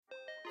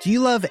Do you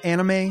love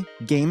anime,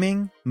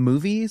 gaming,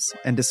 movies,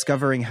 and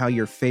discovering how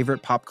your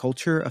favorite pop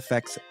culture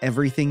affects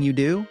everything you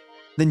do?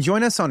 Then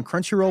join us on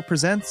Crunchyroll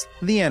Presents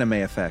The Anime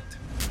Effect.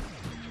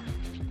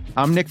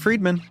 I'm Nick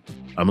Friedman.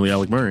 I'm Lee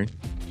Alec Murray.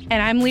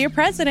 And I'm Leah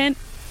President.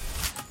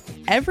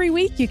 Every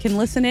week you can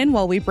listen in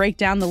while we break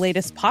down the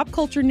latest pop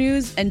culture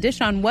news and dish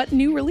on what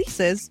new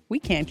releases we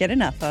can't get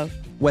enough of.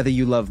 Whether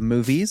you love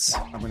movies,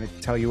 I'm going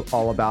to tell you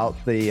all about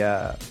the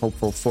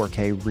hopeful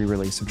 4K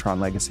re-release of Tron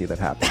Legacy that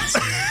happens.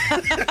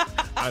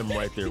 I'm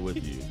right there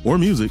with you. Or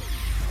music.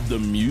 The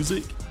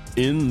music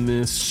in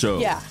this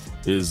show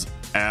is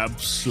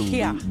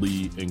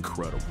absolutely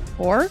incredible.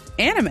 Or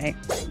anime.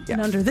 And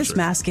under this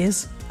mask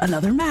is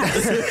another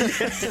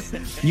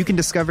mask. you can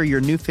discover your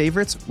new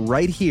favorites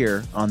right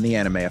here on The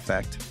Anime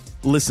Effect.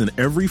 Listen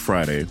every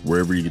Friday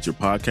wherever you get your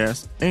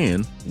podcasts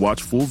and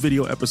watch full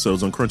video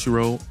episodes on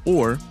Crunchyroll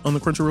or on the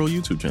Crunchyroll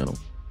YouTube channel.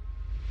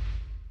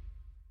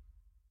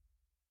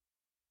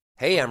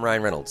 Hey, I'm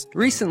Ryan Reynolds.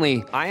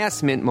 Recently, I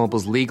asked Mint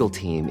Mobile's legal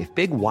team if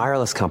big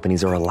wireless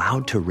companies are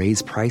allowed to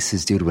raise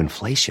prices due to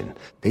inflation.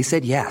 They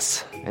said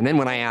yes. And then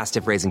when I asked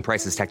if raising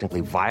prices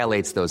technically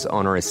violates those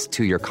onerous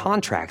 2-year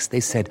contracts, they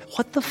said,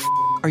 "What the f***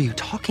 are you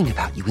talking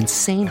about, you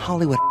insane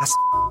Hollywood ass?"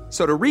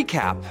 So to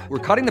recap, we're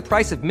cutting the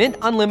price of Mint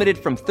Unlimited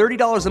from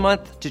 $30 a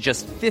month to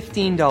just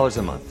 $15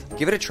 a month.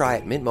 Give it a try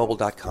at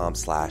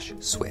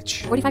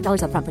mintmobile.com/switch.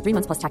 $45 up front for 3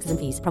 months plus taxes and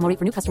fees. Promo rate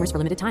for new customers for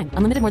limited time.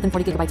 Unlimited more than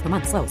 40 gigabytes per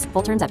month. Slows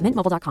full terms at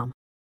mintmobile.com.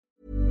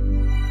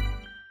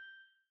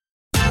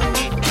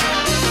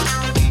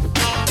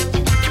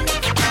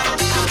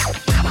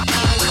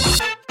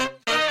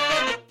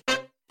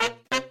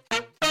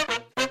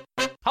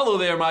 Hello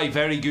there, my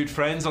very good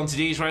friends. On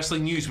today's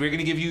wrestling news, we're going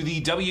to give you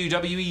the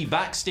WWE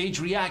backstage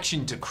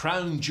reaction to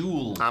Crown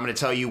Jewel. I'm going to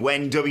tell you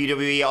when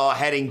WWE are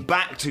heading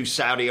back to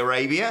Saudi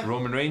Arabia.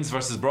 Roman Reigns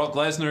versus Brock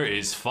Lesnar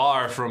is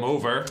far from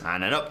over.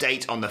 And an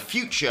update on the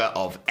future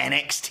of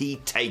NXT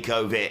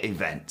TakeOver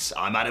events.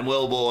 I'm Adam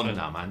Wilborn. And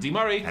I'm Andy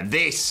Murray. And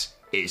this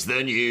is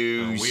the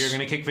news. We are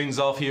going to kick things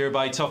off here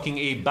by talking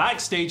a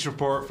backstage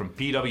report from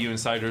PW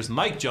Insider's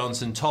Mike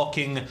Johnson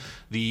talking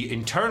the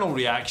internal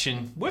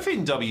reaction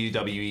within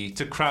WWE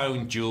to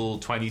Crown Jewel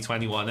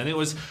 2021. And it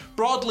was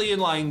broadly in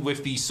line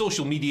with the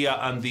social media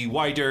and the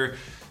wider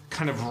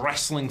kind of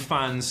wrestling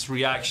fans'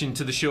 reaction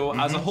to the show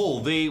as a whole.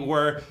 They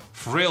were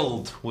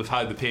thrilled with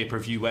how the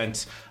pay-per-view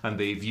went, and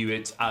they view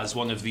it as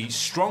one of the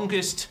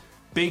strongest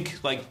big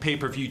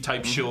pay-per-view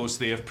type shows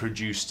they have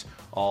produced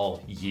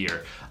all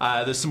year.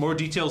 There's some more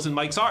details in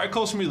Mike's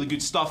article, some really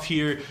good stuff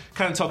here.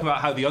 Kind of talking about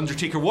how The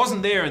Undertaker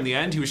wasn't there in the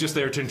end. He was just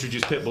there to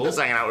introduce Pitbull. Just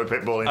hanging out with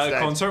Pitbull instead.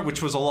 Concert,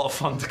 which was a lot of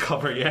fun to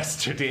cover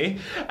yesterday.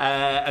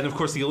 And of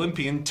course the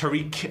Olympian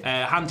Tariq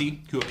Hamdi,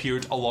 who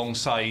appeared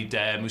alongside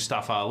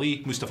Mustafa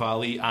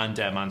Ali and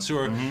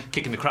Mansoor,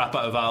 kicking the crap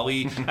out of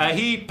Ali.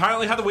 He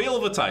apparently had a whale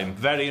of a time.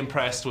 Very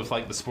impressed with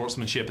the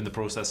sportsmanship in the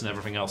process and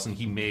everything else, and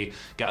he may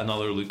get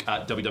another look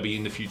at WWE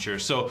in the future.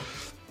 So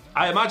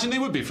I imagine they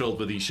would be thrilled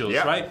with these shows,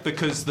 right?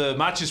 Because the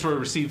matches were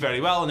received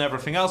very well and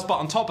everything else. But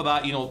on top of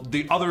that,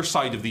 the other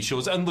side of these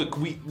shows, and look,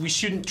 we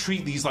shouldn't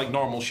treat these like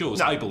normal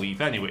shows, I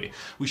believe, anyway.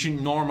 We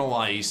shouldn't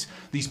normalize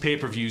these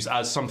pay-per-views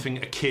as something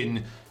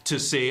akin to,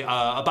 say,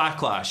 a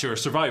Backlash or a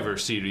Survivor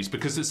Series,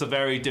 because it's a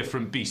very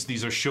different beast.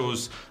 These are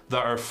shows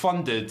that are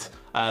funded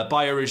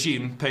by a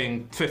regime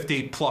paying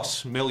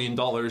 $50+ million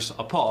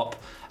a pop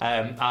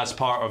as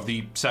part of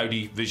the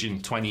Saudi Vision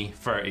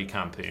 2030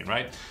 campaign,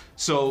 right?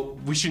 So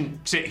we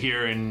shouldn't sit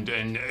here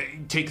and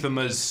take them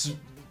as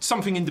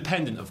something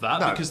independent of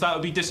that, because that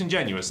would be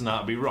disingenuous and that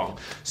would be wrong.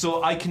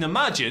 So I can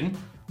imagine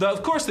that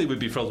of course they would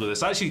be thrilled with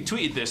this. I actually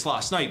tweeted this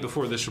last night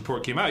before this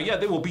report came out. Yeah,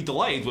 they will be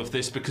delighted with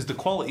this because the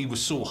quality was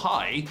so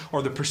high,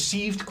 or the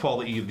perceived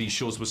quality of these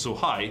shows was so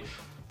high,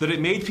 that it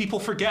made people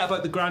forget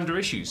about the grander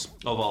issues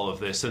of all of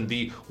this and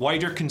the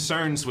wider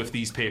concerns with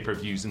these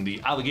pay-per-views and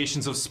the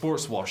allegations of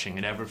sports washing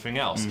and everything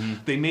else.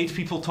 They made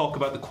people talk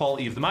about the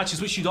quality of the matches,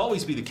 which should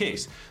always be the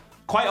case.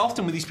 Quite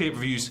often with these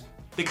pay-per-views,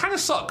 they kind of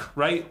suck,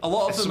 right? A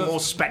lot of them. It's more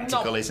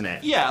spectacle, isn't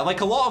it? Yeah,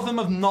 a lot of them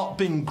have not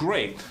been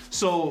great.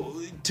 So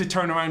to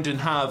turn around and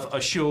have a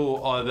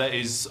show that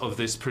is of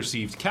this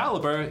perceived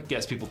caliber,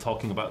 gets people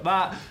talking about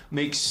that,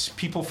 makes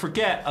people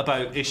forget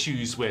about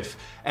issues with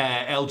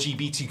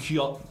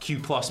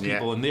LGBTQ plus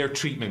people and their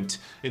treatment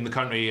in the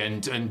country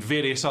and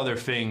various other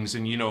things,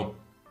 and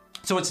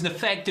so it's an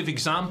effective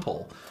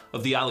example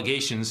of the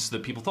allegations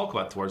that people talk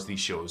about towards these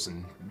shows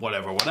and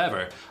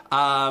whatever.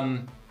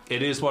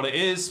 It is what it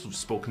is. We've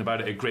spoken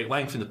about it at great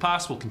length in the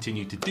past. We'll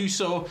continue to do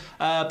so.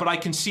 But I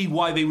can see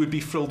why they would be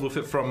thrilled with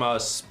it from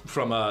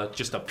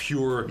just a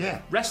pure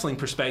wrestling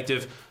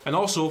perspective, and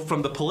also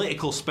from the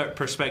political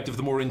perspective,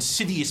 the more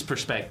insidious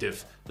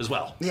perspective as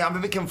well. Yeah, I'm a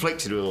bit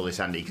conflicted with all this,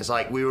 Andy, because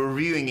we were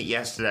reviewing it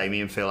yesterday,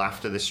 me and Phil,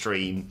 after the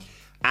stream.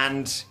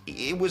 And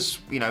it was,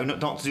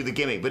 not to do the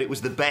gimmick, but it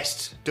was the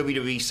best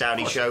WWE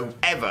Saudi show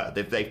ever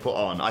that they've put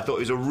on. I thought it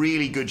was a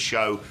really good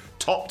show,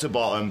 top to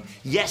bottom.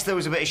 Yes, there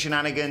was a bit of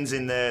shenanigans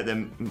in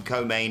the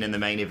co-main and the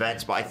main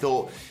events, but I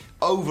thought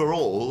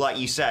overall, like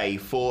you say,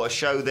 for a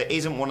show that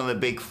isn't one of the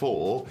big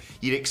four,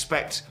 you'd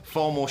expect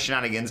far more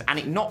shenanigans and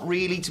it not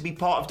really to be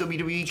part of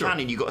WWE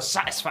canon. You got a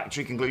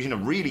satisfactory conclusion, a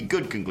really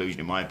good conclusion,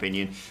 in my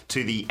opinion,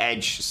 to the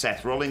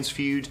Edge-Seth Rollins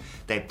feud.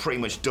 They're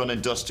pretty much done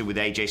and dusted with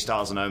AJ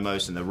Styles and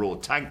Omos and the Raw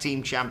Tag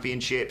Team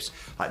Championships.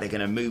 Like, they're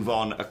going to move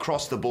on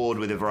across the board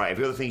with a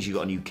variety of other things. You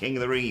got a new King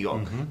of the Ring, you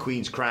got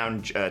Queen's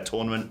Crown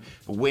tournament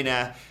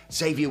winner,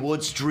 Xavier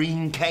Woods'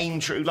 dream came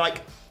true.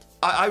 Like,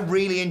 I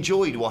really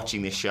enjoyed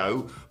watching this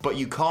show, but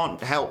you can't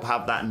help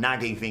have that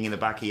nagging thing in the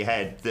back of your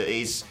head that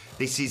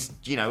this is,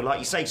 you know, like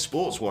you say,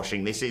 sports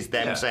washing. This is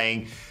them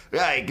saying,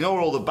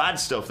 ignore all the bad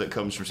stuff that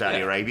comes from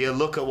Saudi Arabia.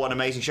 Look at what an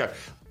amazing show.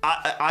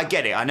 I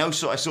get it. I know.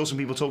 So I saw some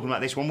people talking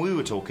about this when we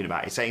were talking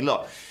about it, saying,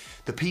 look,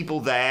 the people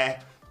there,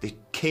 the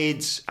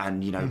kids,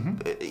 and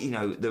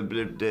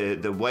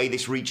the way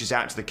this reaches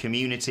out to the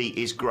community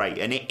is great,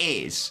 and it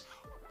is.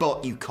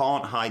 But you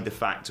can't hide the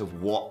fact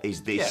of what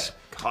is this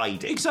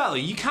hiding. Exactly.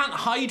 You can't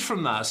hide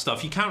from that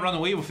stuff. You can't run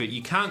away with it.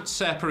 You can't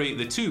separate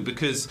the two,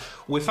 because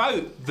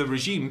without the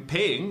regime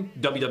paying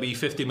WWE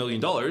 $50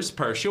 million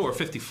per show, or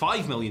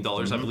 $55 million,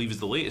 I believe is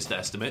the latest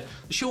estimate,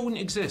 the show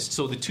wouldn't exist.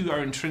 So the two are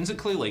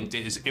intrinsically linked.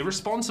 It is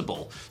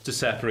irresponsible to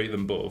separate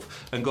them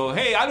both and go,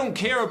 hey, I don't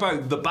care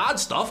about the bad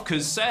stuff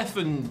because Seth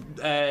and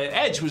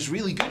Edge was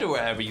really good or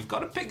whatever. You've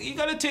got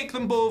to take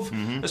them both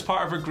as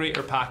part of a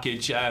greater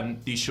package.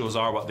 These shows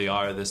are what they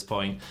are at this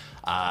point.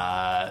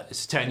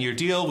 It's a 10-year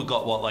deal. We've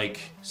got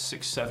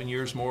 6-7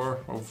 years more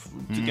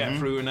to get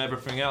through and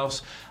everything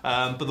else.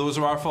 But those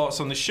are our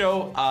thoughts on the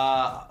show.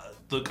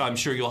 Look, I'm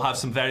sure you'll have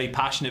some very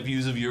passionate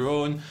views of your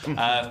own.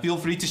 Feel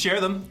free to share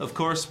them, of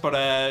course,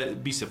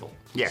 but be civil.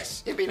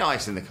 Yes, it'd be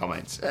nice in the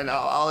comments. And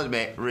I'll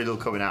admit, Riddle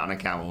coming out on a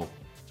camel,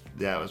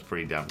 that was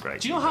pretty damn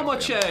great. Do you know how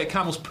much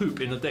camels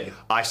poop in a day?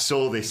 I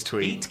saw this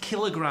tweet. 8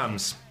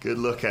 kilograms. Good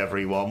luck,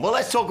 everyone. Well,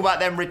 let's talk about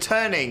them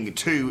returning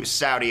to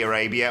Saudi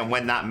Arabia and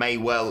when that may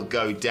well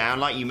go down.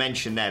 Like you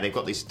mentioned there, they've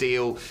got this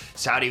deal,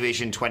 Saudi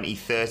Vision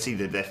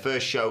 2030, their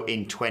first show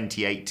in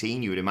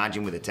 2018. You would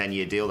imagine with a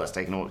 10-year deal, that's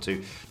taken up to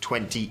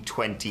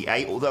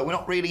 2028. Although we're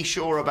not really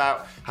sure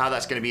about how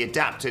that's going to be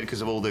adapted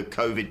because of all the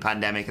COVID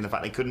pandemic and the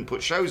fact they couldn't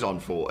put shows on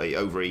for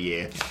over a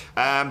year.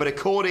 But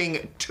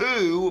according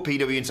to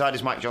PW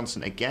Insider's Mike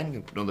Johnson,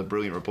 again, another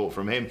brilliant report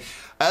from him,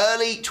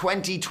 early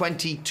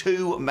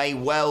 2022 may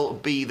well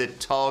be the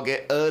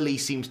target. Early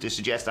seems to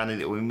suggest, Andy,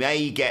 that we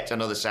may get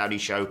another Saudi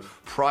show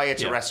prior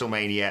to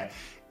WrestleMania,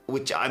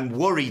 which I'm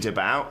worried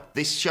about.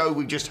 This show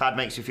we've just had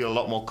makes me feel a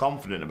lot more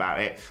confident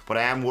about it, but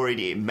I am worried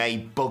it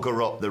may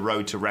bugger up the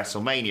road to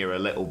WrestleMania a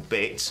little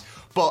bit.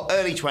 But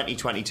early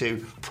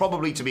 2022,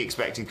 probably to be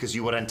expected, because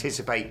you would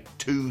anticipate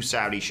 2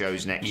 Saudi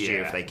shows next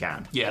year if they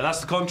can. Yeah,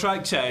 that's the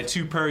contract,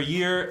 2 per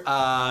year.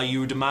 You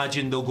would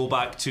imagine they'll go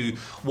back to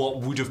what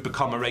would have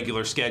become a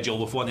regular schedule,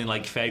 with one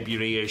in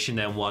February-ish and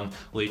then one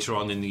later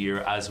on in the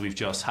year, as we've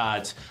just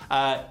had.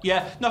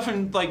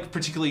 Nothing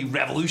particularly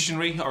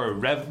revolutionary or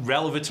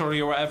revelatory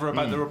or whatever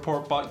about the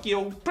report, but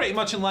pretty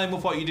much in line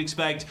with what you'd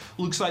expect.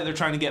 Looks like they're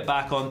trying to get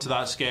back onto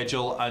that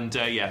schedule, and 2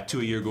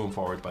 a year going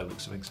forward by the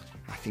looks of things.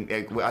 I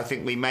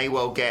think we may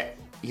well get,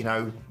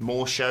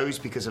 more shows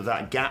because of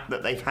that gap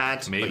that they've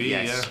had. Maybe, but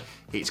yes,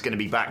 it's going to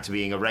be back to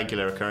being a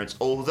regular occurrence.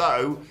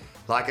 Although,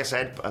 like I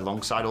said,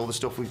 alongside all the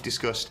stuff we've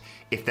discussed,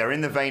 if they're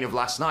in the vein of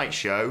last night's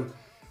show,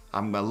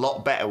 I'm a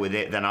lot better with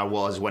it than I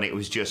was when it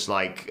was just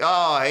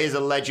here's a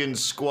legend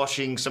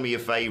squashing some of your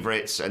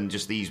favourites and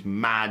just these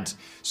mad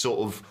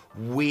sort of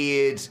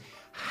weird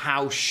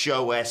house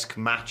show-esque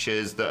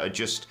matches that are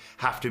just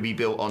have to be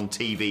built on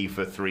TV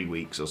for 3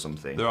 weeks or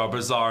something. There are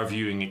bizarre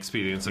viewing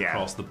experience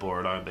across the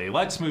board, aren't they?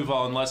 Let's move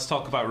on. Let's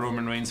talk about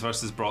Roman Reigns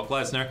versus Brock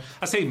Lesnar.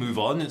 I say move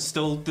on, it's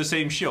still the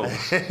same show.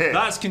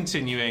 That's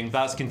continuing.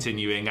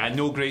 And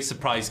no great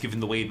surprise given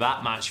the way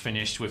that match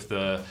finished with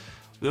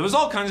there was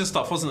all kinds of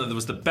stuff, wasn't there? There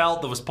was the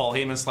belt, there was Paul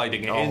Heyman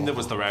sliding it in, there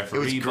was the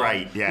referee. It was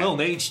great, Lil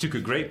Nage took a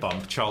great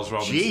bump, Charles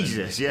Robinson.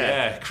 Jesus,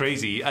 Yeah,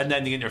 crazy. And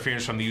then the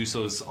interference from the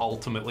Usos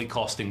ultimately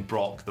costing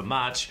Brock the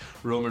match.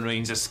 Roman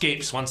Reigns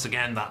escapes once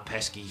again, that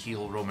pesky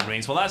heel Roman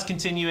Reigns. Well, that's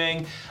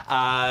continuing.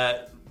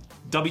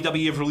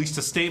 WWE have released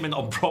a statement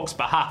on Brock's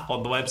behalf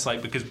on the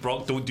website because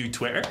Brock don't do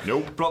Twitter.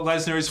 Nope. Brock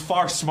Lesnar is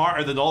far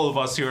smarter than all of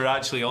us who are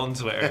actually on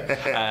Twitter.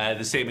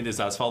 The statement is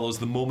as follows: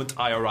 the moment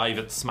I arrive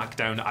at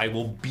SmackDown, I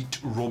will beat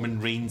Roman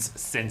Reigns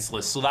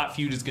senseless. So that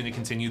feud is going to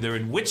continue. They're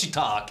in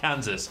Wichita,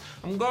 Kansas.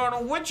 I'm going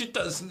to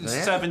Wichita.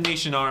 7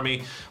 Nation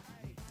Army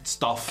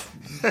stuff.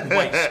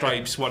 White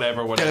stripes,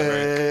 whatever.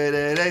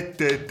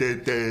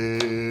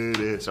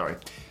 Sorry.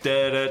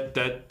 Well,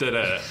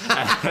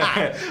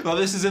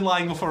 this is in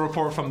line with a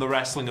report from the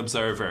Wrestling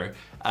Observer.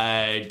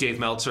 Dave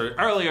Meltzer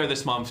earlier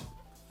this month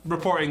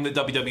reporting that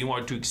WWE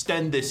wanted to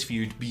extend this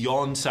feud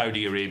beyond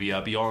Saudi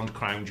Arabia, beyond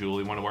Crown Jewel.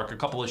 They want to work a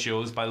couple of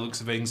shows by the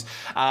looks of things.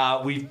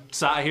 We've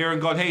sat here and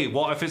gone, hey,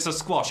 what if it's a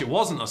squash? It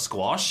wasn't a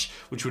squash,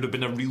 which would have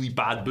been a really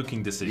bad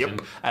booking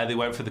decision. They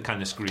went for the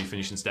kind of screwy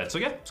finish instead. So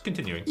yeah, it's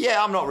continuing.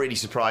 Yeah, I'm not really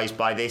surprised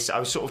by this. I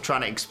was sort of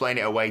trying to explain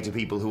it away to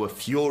people who were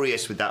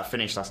furious with that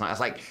finish last night. I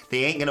was like,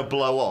 they ain't going to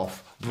blow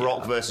off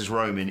Brock versus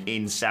Roman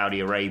in Saudi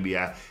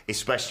Arabia,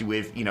 especially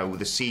with,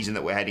 the season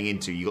that we're heading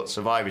into. You've got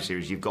Survivor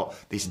Series, you've got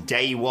this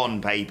day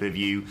one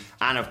pay-per-view,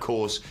 and of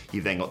course,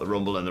 you've then got the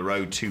Rumble and the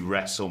road to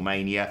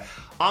WrestleMania.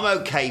 I'm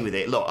okay with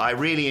it. Look, I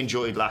really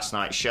enjoyed last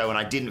night's show, and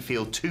I didn't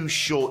feel too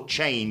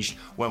shortchanged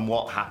when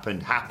what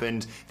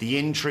happened. The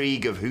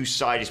intrigue of whose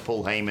side is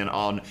Paul Heyman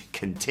on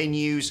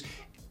continues.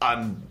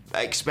 I'm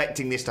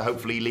expecting this to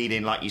hopefully lead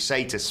in, like you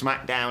say, to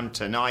SmackDown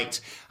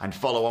tonight and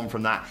follow on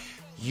from that.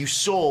 You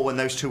saw when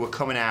those two were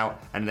coming out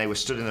and they were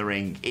stood in the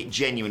ring, it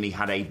genuinely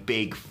had a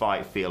big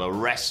fight feel, a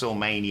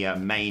WrestleMania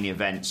main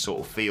event sort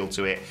of feel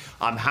to it.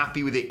 I'm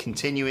happy with it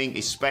continuing,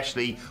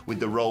 especially with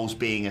the roles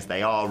being as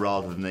they are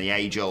rather than the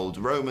age-old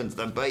Roman's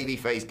the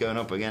babyface going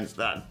up against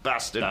that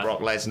bastard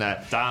Brock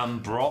Lesnar. Damn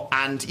Brock.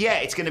 And yeah,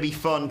 it's going to be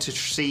fun to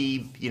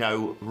see,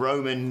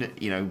 Roman,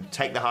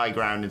 take the high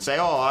ground and say,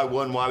 oh, I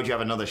won, why would you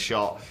have another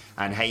shot?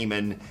 And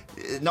Heyman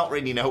not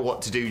really know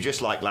what to do,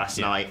 just like last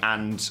night,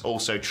 and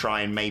also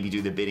try and maybe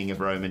do the bidding of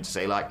Roman to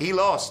say, he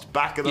lost,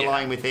 back of the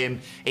line with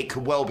him. It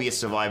could well be a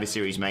Survivor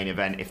Series main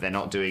event if they're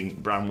not doing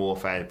brand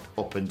warfare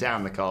up and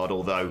down the card,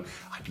 although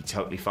I'd be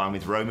totally fine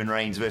with Roman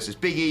Reigns versus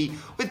Big E,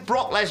 with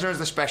Brock Lesnar as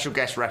the special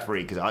guest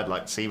referee, because I'd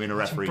like to see him in a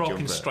referee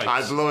jumper.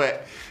 I'd love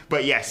it.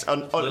 But yes,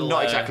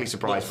 not exactly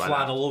surprised by that.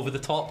 Flannel over the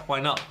top, why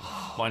not?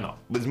 Why not?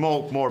 There's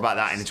more about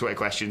that in the Twitter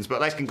questions,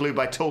 but let's conclude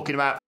by talking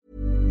about...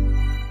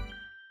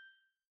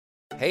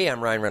 Hey,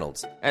 I'm Ryan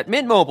Reynolds. At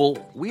Mint Mobile,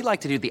 we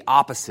like to do the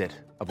opposite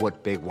of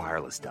what Big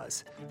Wireless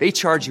does. They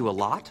charge you a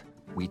lot,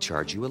 we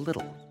charge you a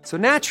little. So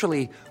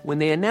naturally, when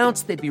they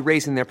announced they'd be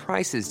raising their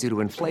prices due to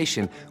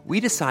inflation, we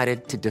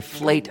decided to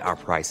deflate our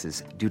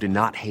prices due to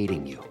not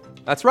hating you.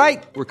 That's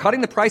right. We're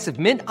cutting the price of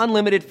Mint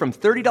Unlimited from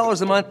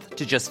 $30 a month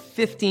to just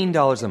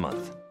 $15 a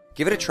month.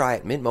 Give it a try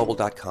at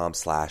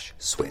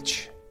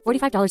mintmobile.com/switch.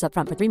 $45 up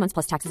front for 3 months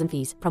plus taxes and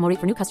fees. Promo rate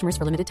for new customers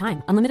for limited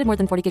time. Unlimited more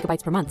than 40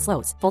 gigabytes per month.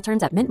 Slows full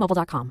terms at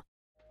mintmobile.com.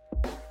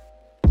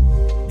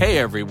 Hey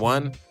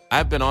everyone,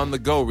 I've been on the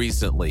go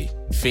recently.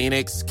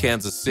 Phoenix,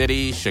 Kansas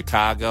City,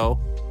 Chicago.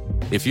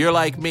 If you're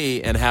like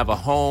me and have a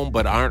home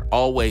but aren't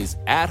always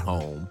at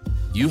home,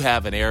 you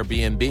have an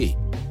Airbnb.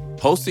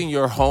 Hosting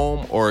your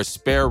home or a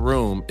spare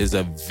room is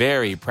a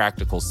very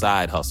practical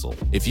side hustle.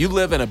 If you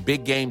live in a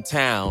big game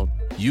town,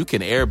 you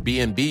can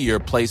Airbnb your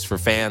place for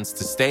fans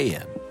to stay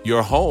in.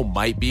 Your home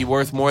might be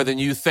worth more than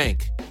you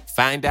think.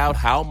 Find out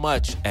how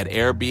much at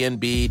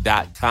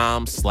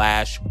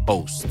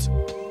airbnb.com/host.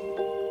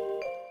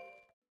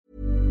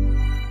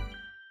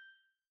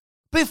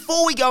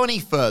 Before we go any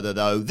further,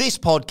 though, this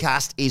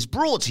podcast is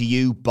brought to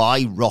you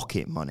by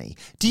Rocket Money.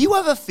 Do you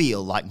ever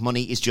feel like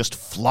money is just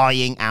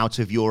flying out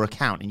of your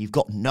account and you've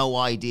got no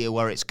idea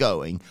where it's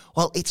going?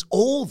 Well, it's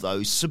all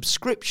those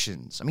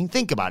subscriptions. I mean,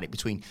 think about it.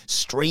 Between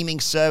streaming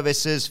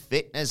services,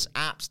 fitness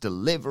apps,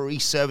 delivery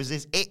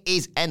services, it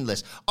is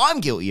endless. I'm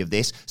guilty of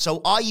this,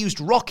 so I used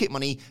Rocket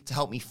Money to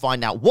help me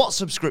find out what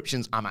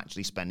subscriptions I'm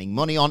actually spending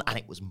money on, and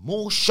it was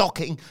more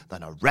shocking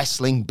than a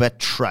wrestling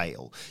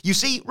betrayal. You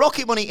see,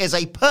 Rocket Money is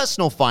a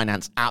personal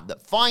finance app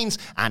that finds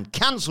and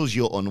cancels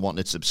your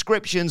unwanted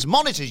subscriptions,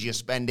 monitors your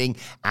spending,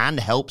 and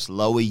helps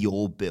lower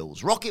your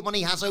bills. Rocket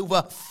Money has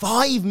over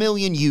 5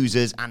 million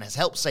users and has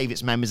helped save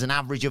its members an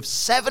average of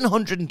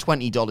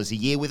 $720 a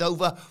year, with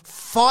over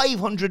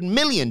 $500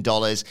 million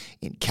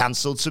in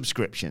cancelled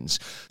subscriptions.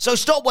 So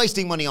stop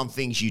wasting money on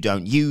things you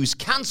don't use.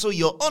 Cancel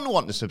your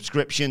unwanted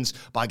subscriptions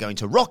by going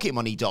to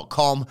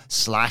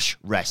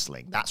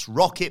rocketmoney.com/wrestling. That's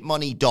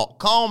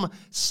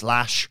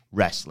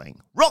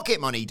rocketmoney.com/wrestling.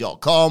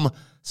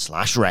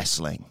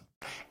 rocketmoney.com/wrestling.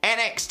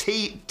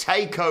 NXT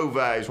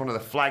TakeOver is one of the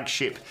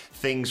flagship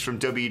things from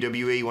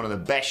WWE, one of the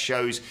best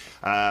shows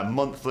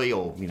monthly,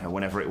 or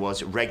whenever it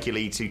was,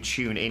 regularly to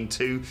tune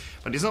into.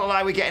 But it's not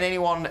like we're getting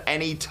anyone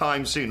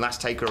anytime soon. Last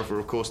TakeOver,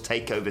 of course,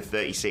 TakeOver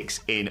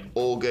 36 in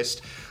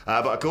August.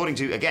 But according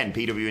to, again,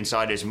 PW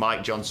Insider's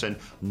Mike Johnson,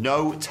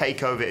 no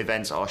TakeOver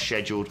events are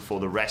scheduled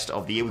for the rest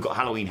of the year. We've got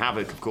Halloween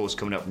Havoc, of course,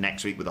 coming up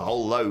next week with a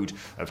whole load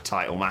of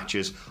title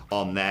matches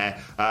on there.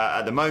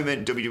 At the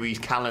moment, WWE's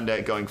calendar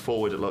going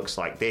forward, it looks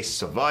like this: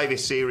 Survivor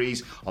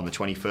Series on the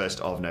 21st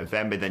of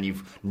November. Then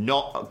you've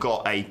not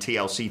got a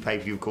TLC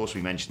pay-per-view, of course,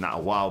 we mentioned that a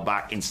while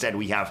back. Instead,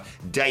 we have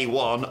Day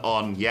One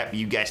on, yep,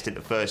 you guessed it,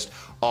 the 1st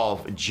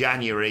of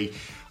January.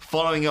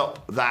 Following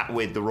up that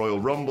with the Royal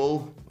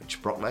Rumble,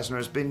 which Brock Lesnar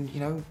has been,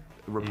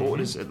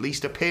 reported as at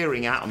least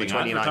appearing at on the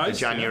 29th of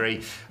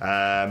January.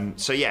 Yeah.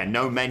 So yeah,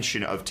 no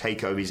mention of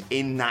takeovers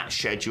in that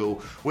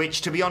schedule,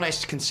 which, to be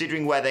honest,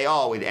 considering where they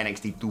are with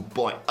NXT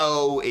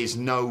 2.0, is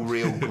no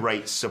real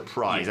great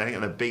surprise. I think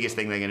the biggest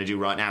thing they're going to do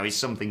right now is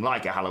something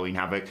like a Halloween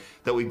Havoc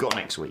that we've got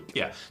next week.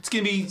 Yeah, it's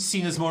going to be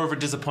seen as more of a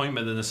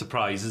disappointment than a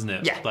surprise, isn't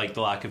it? Yeah. Like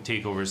the lack of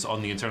takeovers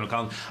on the internal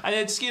calendar. And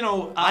it's,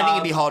 I think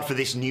it'd be hard for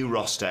this new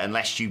roster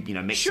unless you,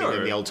 mix it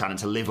with the old talent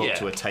to live up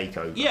to a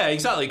takeover. Yeah,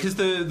 exactly, because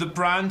the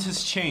brand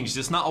has changed.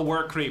 It's not a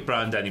work rate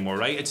brand anymore,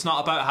 right? It's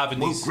not about having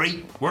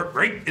work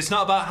rate. It's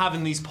not about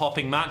having these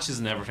popping matches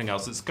and everything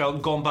else. It's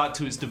gone back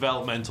to its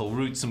developmental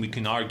roots, and we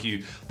can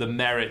argue the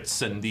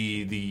merits and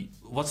the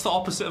what's the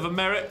opposite of a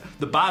merit?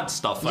 The bad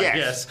stuff, I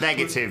guess.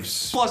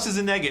 Negatives. Pluses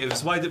and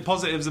negatives. Why did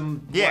positives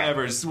and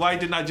whatevers? Why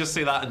didn't I just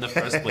say that in the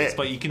first place?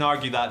 But you can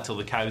argue that till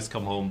the cows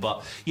come home.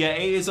 But yeah,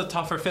 it is a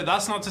tougher fit.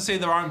 That's not to say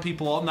there aren't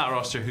people on that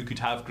roster who could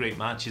have great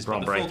matches. But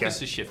the focus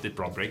has shifted.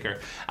 Bron Breakker.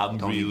 I'm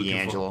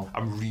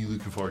really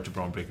looking forward to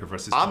Bron Breakker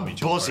versus Tommy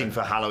John. I'm buzzing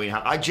for Halloween.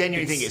 I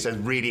genuinely think it's a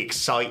really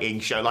exciting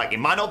show. Like, it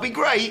might not be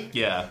great.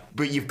 Yeah.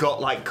 But you've got,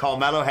 like,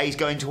 Carmelo Hayes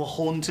going to a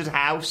haunted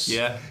house.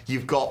 Yeah.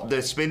 You've got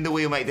the spin the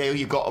wheel, mate deal.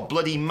 You've got a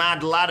bloody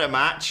mad ladder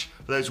match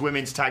for those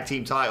women's tag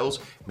team titles.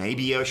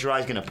 Maybe Io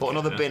Shirai's going to put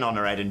another bin on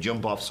her head and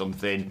jump off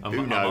something.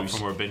 Who knows? I'm up for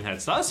more bin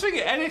heads. That's the thing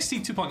at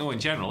NXT 2.0 in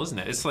general, isn't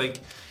it? It's like,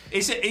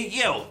 you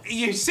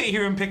sit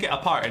here and pick it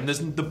apart, and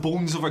the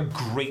bones of a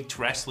great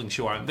wrestling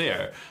show aren't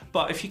there.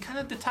 But if you kind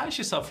of detach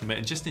yourself from it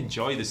and just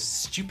enjoy the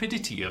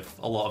stupidity of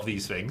a lot of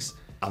these things,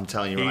 I'm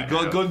telling you right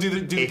now. Go and do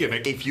the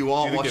gimmick. If you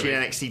aren't watching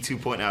NXT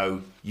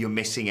 2.0, you're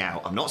missing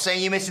out. I'm not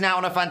saying you're missing out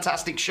on a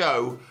fantastic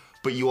show,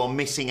 but you are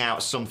missing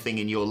out something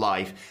in your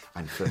life.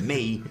 And for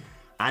me,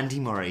 Andy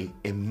Murray,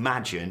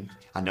 imagine,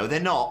 I know they're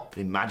not, but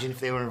imagine if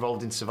they were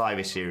involved in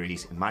Survivor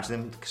Series.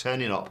 Imagine them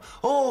turning up.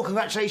 Oh,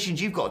 congratulations,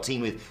 you've got a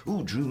team with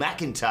Drew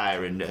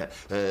McIntyre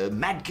and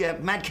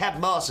Madcap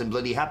Moss and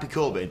bloody Happy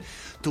Corbin.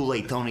 Too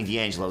late, Tony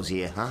D'Angelo's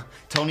here, huh?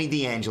 Tony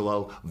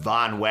D'Angelo,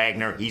 Von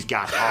Wagner, he's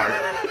got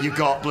heart. You've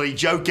got bloody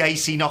Joe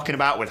Gacy knocking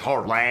about with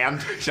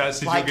Heartland. Shouts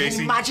to Joe Gacy.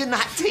 Imagine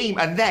that team.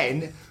 And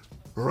then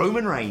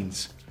Roman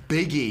Reigns,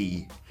 Big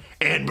E,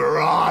 and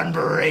Bron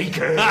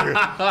Breakker.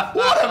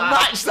 What a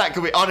match that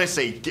could be.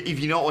 Honestly, if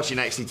you're not watching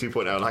NXT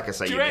 2.0, like I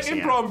say, do you reckon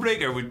Bron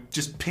Breakker would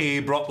just pay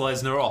Brock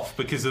Lesnar off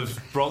because of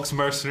Brock's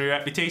mercenary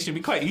reputation? It'd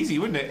be quite easy,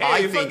 wouldn't it?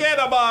 Hey, forget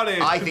about it.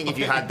 I think if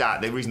you had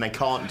that, the reason they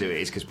can't do it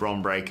is because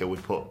Bron Breakker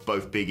would put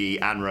both Big E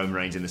and Roman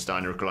Reigns in the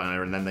Steiner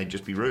recliner, and then they'd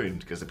just be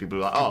ruined because the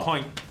people are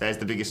like, there's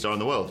the biggest star in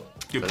the world.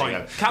 Good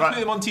point. Can't put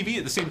them on TV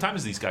at the same time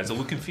as these guys. They'll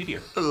look inferior.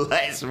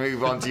 Let's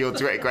move on to your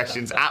Twitter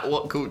questions at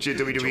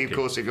WhatCultureWWE, of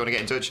course, if you want to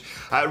get in touch.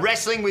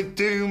 Wrestling with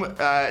Doom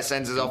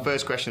sends us our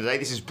first question today.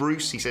 This is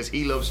Bruce. He says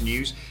he loves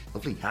news.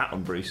 Lovely hat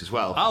on Bruce as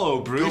well.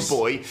 Hello, Bruce. Good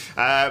boy.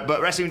 But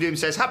Wrestling with Doom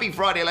says, Happy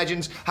Friday,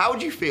 legends. How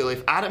would you feel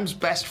if Adam's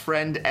best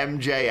friend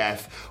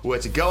MJF were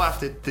to go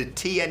after the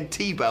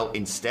TNT belt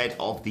instead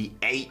of the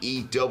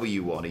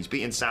AEW one? He's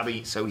beaten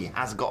Sabi, so he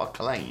has got a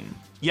claim.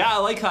 Yeah, I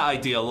like that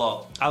idea a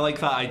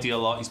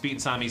lot. He's beaten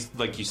Sami,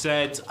 like you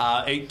said.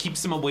 It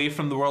keeps him away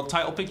from the world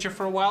title picture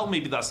for a while.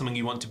 Maybe that's something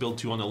you want to build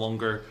to on a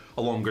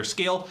longer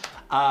scale.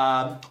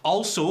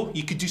 Also,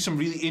 you could do some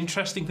really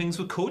interesting things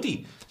with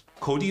Cody.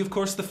 Cody, of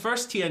course, the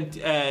first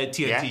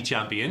TNT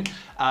champion.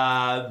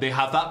 They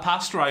have that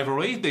past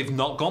rivalry. They've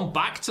not gone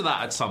back to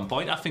that at some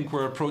point. I think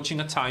we're approaching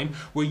a time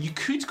where you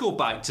could go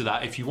back to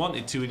that if you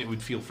wanted to, and it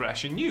would feel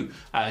fresh and new,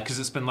 because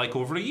it's been like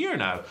over a year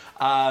now.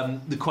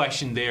 The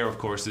question there, of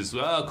course, is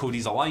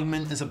Cody's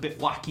alignment is a bit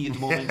wacky at the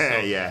moment.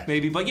 So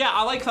maybe. But yeah,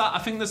 I like that. I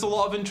think there's a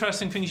lot of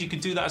interesting things you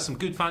could do. That is some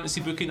good fantasy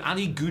booking and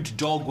a good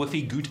dog with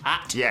a good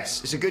hat.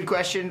 Yes, it's a good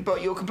question,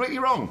 but you're completely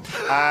wrong.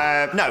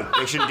 No,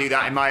 they shouldn't do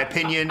that, in my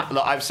opinion.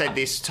 Look, I've said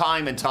this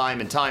time and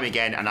time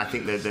again, and I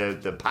think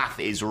the path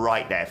is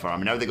right there for them.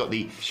 I know they've got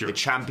the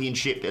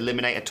championship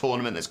eliminator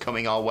tournament that's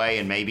coming our way,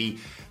 and maybe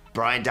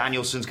Bryan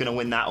Danielson's going to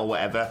win that or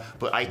whatever,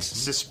 but I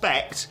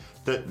suspect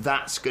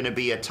that's going to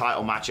be a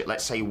title match at,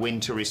 let's say,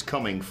 Winter is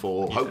Coming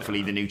for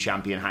hopefully the new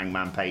champion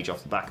Hangman Page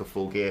off the back of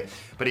Full Gear.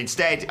 But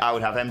instead, I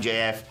would have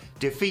MJF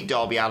defeat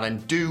Darby Allin,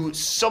 do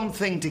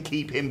something to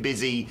keep him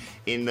busy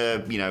in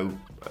the,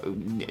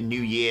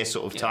 New Year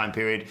sort of time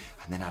period,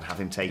 and then I'd have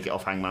him take it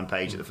off Hangman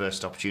Page at the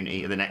first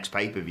opportunity at the next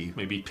pay-per-view.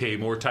 Maybe pay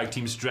more tag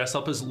teams to dress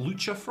up as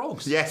Lucha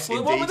Frogs. Yes,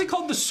 indeed. What were they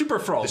called? The Super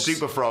Frogs. The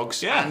Super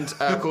Frogs. Yeah. And,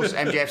 of course,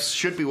 MJF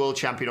should be world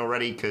champion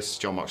already because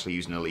Jon Moxley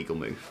used an illegal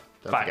move.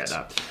 Don't forget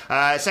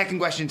that. Second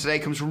question today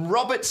comes from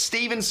Robert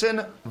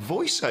Stevenson,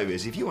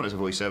 voiceovers. If you want us a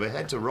voiceover,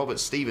 head to Robert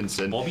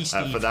Stevenson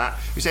for that.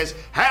 Who says,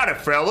 howdy,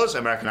 fellas.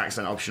 American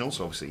accent optional,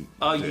 so obviously.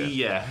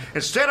 Yeah.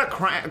 Instead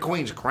of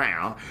Queen's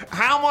Crown,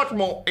 how much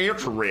more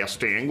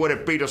interesting would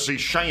it be to see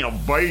Shayna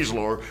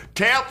Baszler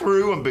tap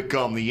through and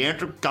become the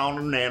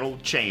Intercontinental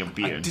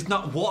Champion?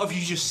 What have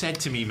you just said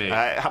to me, mate?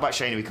 How about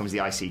Shayna becomes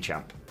the IC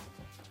champ?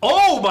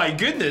 Oh my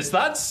goodness,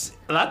 that's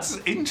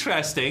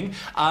interesting.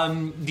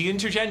 The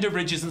intergender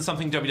bridge isn't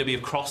something WWE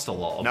have crossed a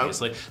lot,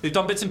 obviously. Nope. They've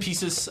done bits and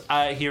pieces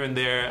here and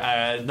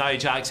there. Nia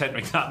Jax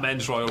entering that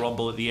men's Royal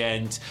Rumble at the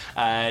end.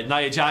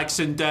 Nia Jax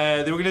and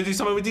they were going to do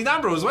something with Dean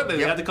Ambrose, weren't they?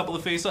 Yep. They had a couple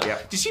of face-ups.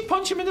 Yep. Did she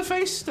punch him in the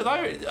face? She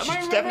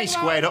definitely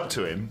squared up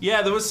to him.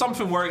 Yeah, there was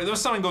something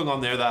going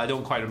on there that I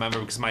don't quite remember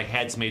because my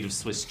head's made of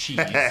Swiss cheese.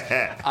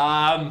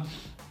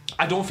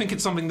 I don't think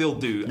it's something they'll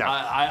do. No.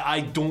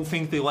 I don't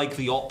think they like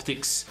the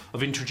optics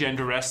of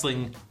intergender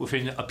wrestling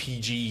within a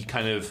PG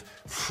kind of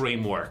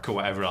framework or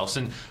whatever else.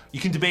 And you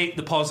can debate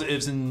the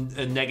positives and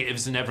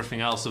negatives and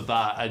everything else of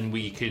that, and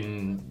we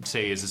can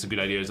say, is this a good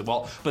idea? Is it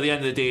well? But at the end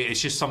of the day,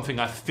 it's just something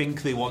I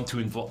think they want to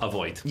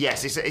avoid.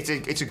 Yes,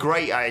 it's a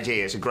great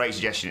idea. It's a great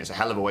suggestion. It's a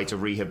hell of a way to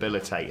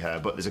rehabilitate her.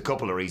 But there's a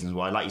couple of reasons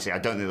why. Like you say, I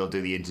don't think they'll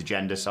do the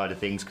intergender side of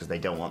things because they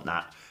don't want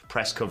that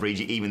press coverage,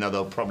 even though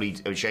they'll probably,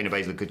 Shayna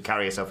Baszler could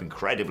carry herself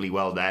incredibly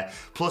well there.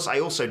 Plus, I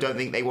also don't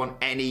think they want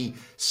any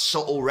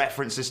subtle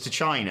references to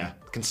China,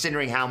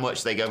 considering how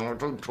much they go,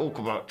 don't talk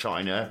about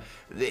China,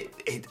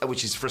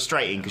 which is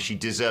frustrating because she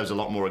deserves a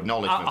lot more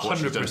acknowledgement for what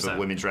she's done for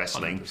women's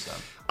wrestling.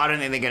 100%. I don't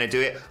think they're going to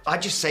do it. I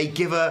just say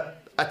give her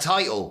a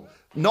title.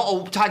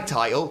 Not a tag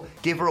title,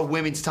 give her a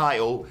women's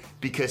title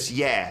because,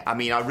 I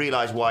mean, I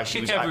realised why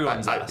she Kick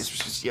everyone's I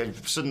ass.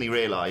 suddenly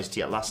realised,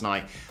 last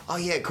night,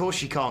 of course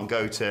she can't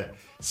go to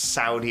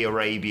Saudi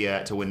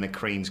Arabia to win the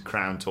Queen's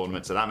Crown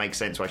tournament, so that makes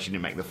sense why she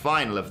didn't make the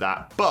final of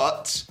that,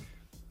 but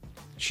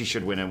she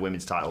should win a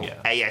women's title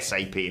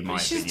ASAP, in my opinion.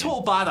 She's a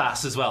total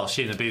badass as well,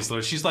 Shayna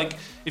Baszler. She's like,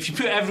 if you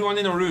put everyone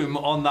in a room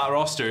on that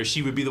roster,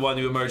 she would be the one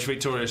who emerged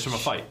victorious from a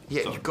fight.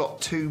 Yeah, so. You've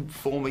got 2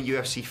 former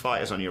UFC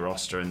fighters on your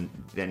roster, and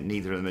then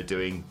neither of them are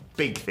doing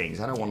big things.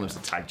 I don't want them to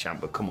tag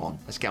champ, but come on,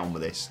 let's get on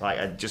with this.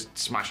 Just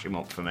smash him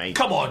up for me.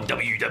 Come on,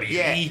 WWE.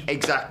 Yeah,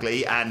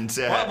 exactly. And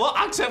what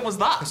accent was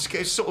that?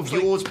 It's sort of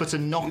yours, but a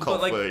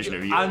knockoff version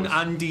of yours. And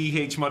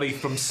Andy H. Murray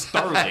from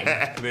Sterling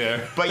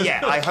there. But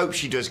I hope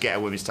she does get a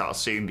women's title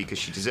soon because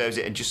she deserves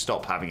it, and just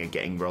stop having her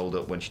getting rolled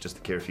up when she does the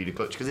Kira Fuda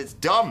clutch because it's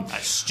dumb.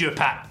 That's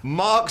stupid.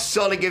 Mark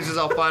Solly gives us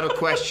our final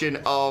question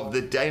of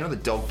the day. Another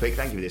dog pick.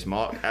 Thank you for this,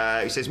 Mark.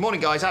 He says, morning,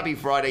 guys. Happy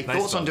Friday. Nice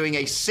Thoughts on doing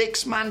a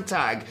 6-man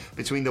tag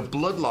between the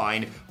Bloodline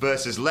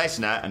versus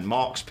Lesnar? And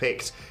Mark's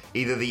picked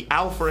either the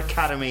Alpha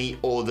Academy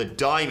or the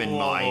Diamond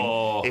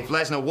Mine. If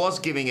Lesnar was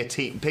picking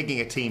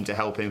a team to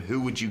help him,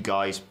 who would you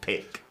guys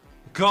pick?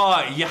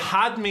 God, you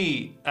had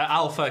me at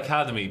Alpha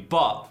Academy,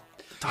 but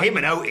him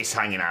and Otis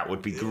hanging out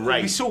would be great.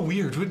 It'd be so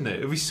weird, wouldn't it?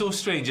 It'd be so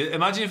strange.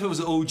 Imagine if it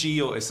was OG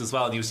Otis as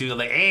well, and he was doing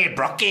like, "Hey,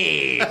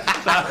 Brocky,"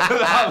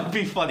 that would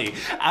be funny.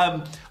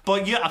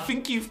 But I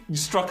think you've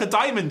struck a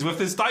diamond with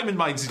this Diamond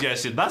Mine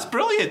suggestion. That's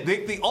brilliant.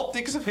 The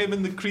optics of him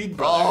and the Creed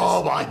brothers.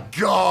 Oh my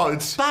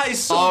God! That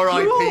is so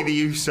R.I.P. cool.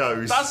 the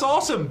Usos. That's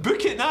awesome.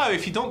 Book it now.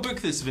 If you don't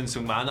book this, Vince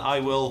McMahon, I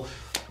will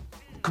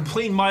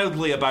complain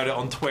mildly about it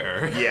on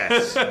Twitter.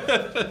 Yes.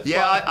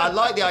 I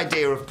like the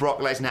idea of Brock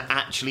Lesnar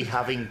actually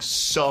having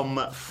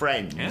some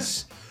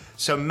friends. Yeah.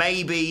 So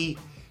maybe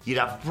you'd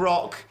have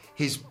Brock,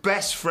 his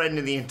best friend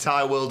in the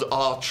entire world,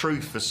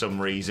 R-Truth for some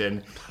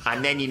reason,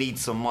 and then you need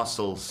some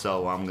muscle,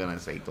 so I'm going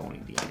to say Tony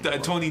D'Angelo.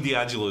 Tony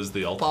D'Angelo is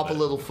the ultimate. Pop a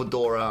little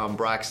fedora on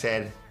Brock's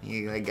head.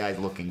 That guy's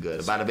looking good.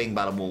 Bada bing,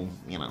 bada boom,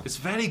 It's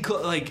very,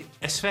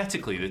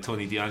 aesthetically, the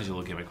Tony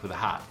D'Angelo gimmick with a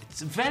hat.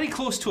 It's very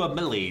close to a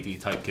milady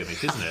type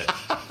gimmick, isn't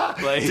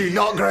it? Do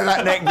not grow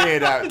that neck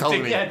beard out,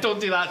 Tony. Don't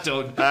do that,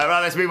 Tony.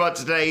 Right, let's move on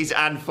to today's.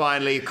 And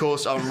finally, of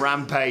course, on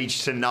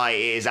Rampage tonight,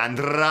 it is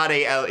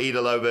Andrade El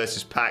Idolo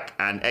versus Pac,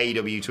 and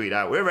AEW tweet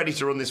out, we're ready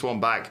to run this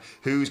one back.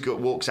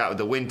 Walks out with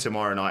the win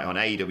tomorrow night on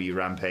AEW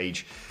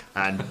Rampage?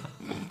 And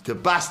the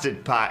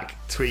bastard Pac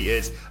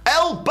tweeted,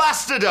 El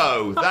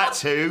Bastardo! That's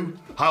who.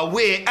 How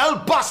weird. El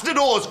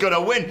Bastardo's going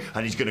to win.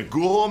 And he's going to go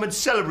home and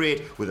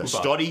celebrate with a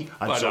study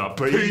and some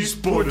peas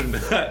pudding.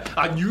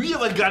 I knew you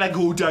were going to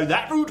go down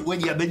that route when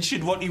you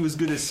mentioned what he was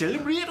going to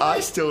celebrate. I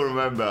still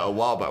remember a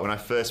while back when I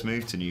first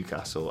moved to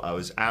Newcastle, I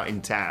was out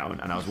in town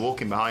and I was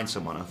walking behind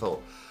someone. I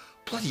thought,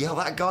 bloody hell,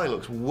 that guy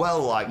looks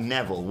well like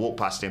Neville. Walked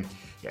past him.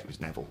 Yeah, it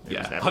was Neville.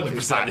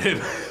 100% him.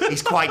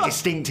 He's quite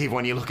distinctive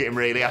when you look at him,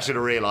 really. I should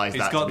have realised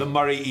that. He's got the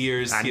Murray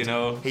ears, and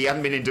he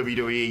hadn't been in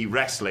WWE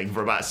wrestling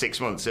for about 6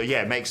 months. So,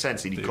 it makes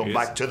sense. He'd come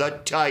back to the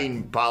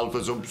time, pal,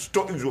 for some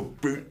studies.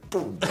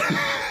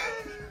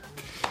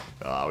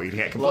 Oh, we can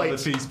get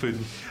complaints. Love the peas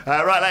pudding.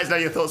 Right, let us know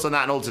your thoughts on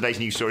that and all today's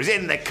news stories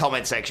in the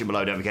comment section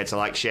below. Don't forget to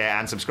like, share,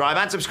 and subscribe.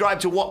 And subscribe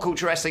to What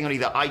Culture Wrestling on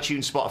either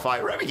iTunes, Spotify,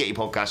 wherever you get your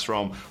podcasts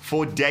from,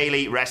 for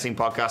daily wrestling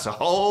podcasts. A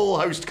whole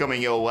host coming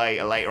your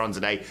way later on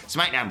today.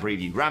 SmackDown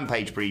preview,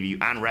 Rampage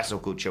preview, and Wrestle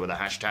Culture with a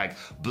hashtag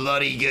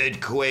Bloody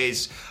Good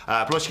Quiz.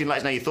 Plus, you can let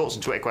us know your thoughts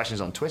and Twitter questions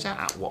on Twitter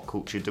at What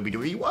Culture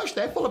WWE. Watch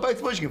there. Follow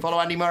both of us. You can follow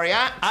Andy Murray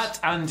at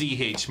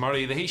Andy H.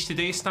 Murray. The H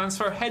today stands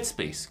for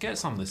Headspace. Get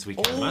some this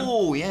weekend, man.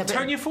 Oh, yeah.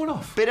 Turn your phone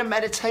off. Bit of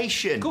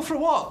meditation. Go for a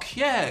walk.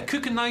 Yeah,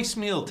 cook a nice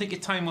meal. Take your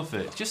time with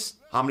it.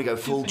 I'm going to go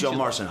full John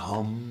Morrison.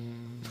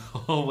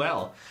 Oh,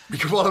 well. You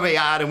can follow me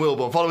at Adam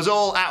Wilborn. Follow us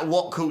all at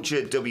What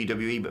Culture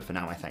WWE. But for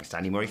now, my thanks to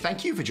Andy Murray.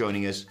 Thank you for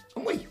joining us,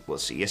 and we will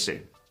see you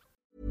soon.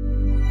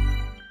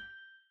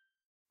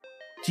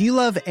 Do you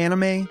love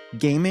anime,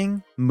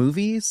 gaming,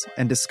 movies,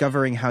 and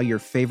discovering how your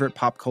favorite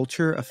pop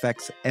culture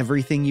affects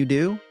everything you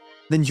do?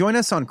 Then join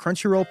us on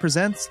Crunchyroll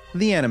Presents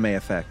The Anime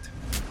Effect.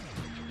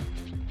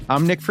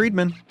 I'm Nick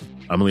Friedman.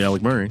 I'm Lee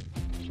Alec Murray.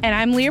 And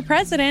I'm Leah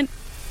President.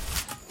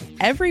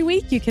 Every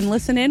week you can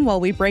listen in while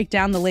we break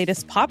down the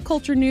latest pop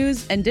culture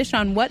news and dish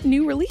on what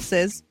new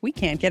releases we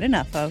can't get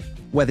enough of.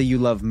 Whether you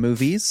love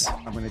movies,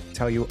 I'm going to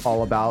tell you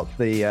all about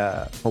the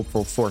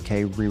hopeful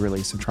 4K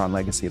re-release of Tron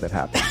Legacy that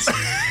happens.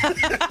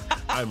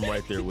 I'm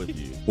right there with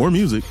you. Or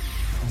music.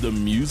 The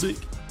music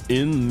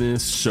in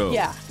this show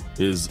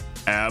is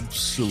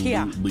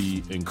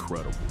absolutely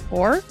incredible.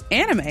 Or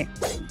anime.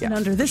 And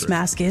under this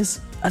mask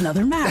is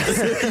another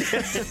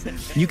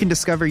mask. you can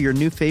discover your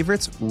new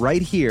favorites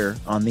right here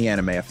on The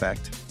Anime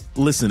Effect.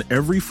 Listen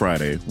every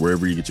Friday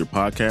wherever you get your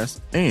podcasts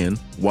and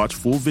watch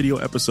full video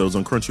episodes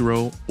on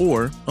Crunchyroll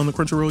or on the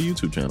Crunchyroll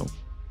YouTube channel.